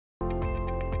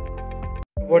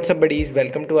WhatsApp buddies,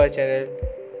 welcome to our channel.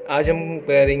 आज हम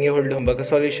करेंगे होल्ड होमवर्क का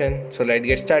solution. So let's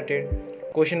get started.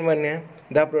 Question 1 है,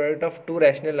 the product of to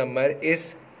rational number is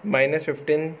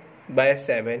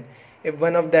 -15/7 if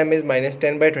one of them is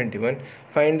 -10/21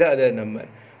 find the other number.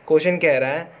 Question कह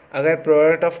रहा है अगर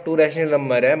product of to rational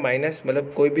number है माइनस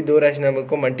मतलब कोई भी दो रैशनल नंबर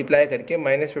को मल्टीप्लाई करके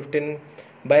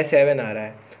 -15/7 आ रहा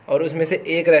है और उसमें से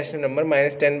एक रैशनल नंबर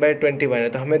 -10/21 है,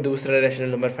 तो हमें दूसरा रैशनल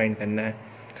नंबर फाइंड करना है।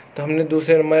 तो हमने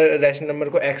दूसरे रैशनल नंबर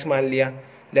को x मान लिया।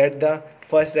 Let the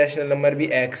first rational number भी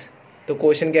x। तो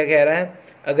क्वेश्चन क्या कह रहा है,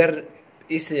 अगर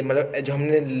इस मतलब जो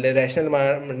हमने रैशनल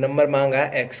नंबर मांगा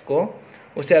है x को,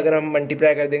 उसे अगर हम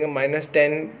मल्टीप्लाई कर देंगे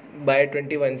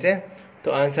 -10/21 से,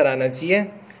 तो आंसर आना चाहिए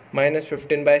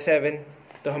 -15/7।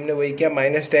 तो हमने वही किया,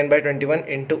 -10/21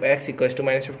 इंटू x इक्वल्स टू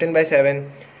 -15/7।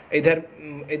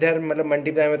 इधर मतलब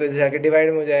मल्टीप्लाई में तो इधर जाके डिवाइड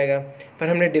में हो जाएगा, पर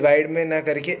हमने डिवाइड में ना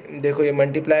करके देखो ये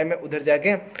मल्टीप्लाई में उधर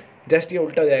जाके जस्ट ये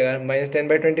उल्टा हो जाएगा।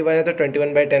 -10/21 है तो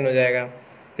 21/10 हो जाएगा।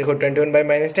 देखो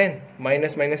 21/-10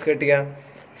 माइनस माइनस कट गया,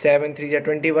 7 3 ×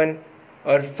 21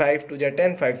 और 5 2 ×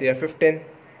 10 5 3 × 15।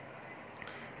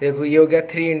 देखो ये हो गया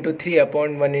 3 ×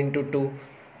 3/1 × 2।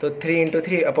 तो 3 ×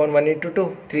 3/1 × 2,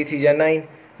 3 3 × 9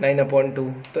 9/2।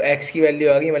 तो x की वैल्यू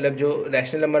आ गई, मतलब जो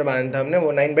रैशनल नंबर माना था हमने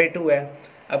वो 9/2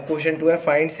 है। अब क्वेश्चन 2 है,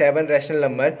 find 7 rational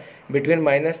number between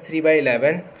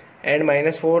 -3/11 and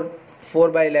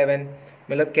 -4/11।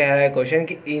 मतलब कह रहा है क्वेश्चन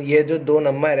कि ये जो दो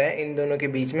नंबर हैं इन दोनों के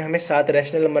बीच में हमें 7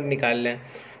 रैशनल नंबर निकालने हैं।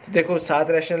 तो देखो 7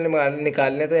 रैशनल नंबर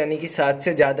निकालने तो यानी कि 7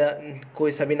 से ज़्यादा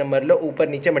कोई सभी नंबर लो, ऊपर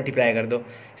नीचे मल्टीप्लाई कर दो।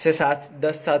 जैसे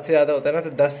 10 7 से ज़्यादा होता है ना, तो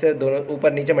 10 से दोनों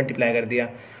ऊपर नीचे मल्टीप्लाई कर दिया।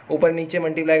 ऊपर नीचे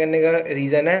मल्टीप्लाई करने का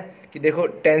रीज़न है कि देखो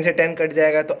 10 से 10 कट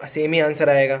जाएगा तो सेम ही आंसर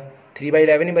आएगा,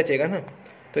 3/11 ही बचेगा ना।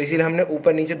 तो इसीलिए हमने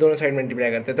ऊपर नीचे दोनों साइड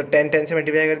मल्टीप्लाई करते हैं। तो 10 10 से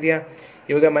मल्टीप्लाई कर दिया,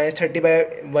 ये हो गया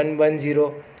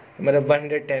 -30/110 मतलब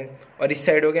 110। और इस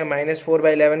साइड हो गया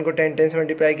 -4/11 को 10 10 से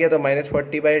मल्टीप्लाई किया तो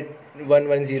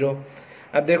 -40/110।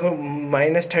 अब देखो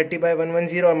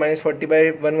 -30/110 और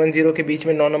 -40/110 के बीच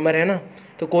में 9 नंबर है ना,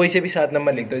 तो कोई से भी 7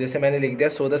 नंबर लिख दो। जैसे मैंने लिख दिया,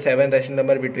 so the 7 rational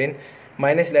number between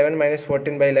 -11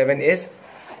 -14/11 is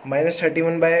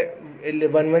 -31/110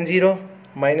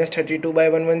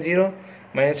 -32/110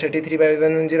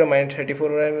 -33/110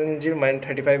 -34/110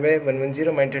 -35/110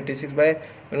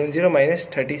 -36/110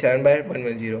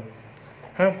 -37/110।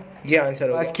 हाँ, ये आंसर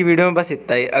होगा। आज की वीडियो में बस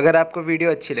इतना ही। अगर आपको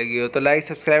वीडियो अच्छी लगी हो तो लाइक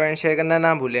सब्सक्राइब एंड शेयर करना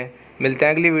ना भूलें। मिलते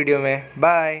हैं अगली वीडियो में।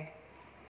 बाय।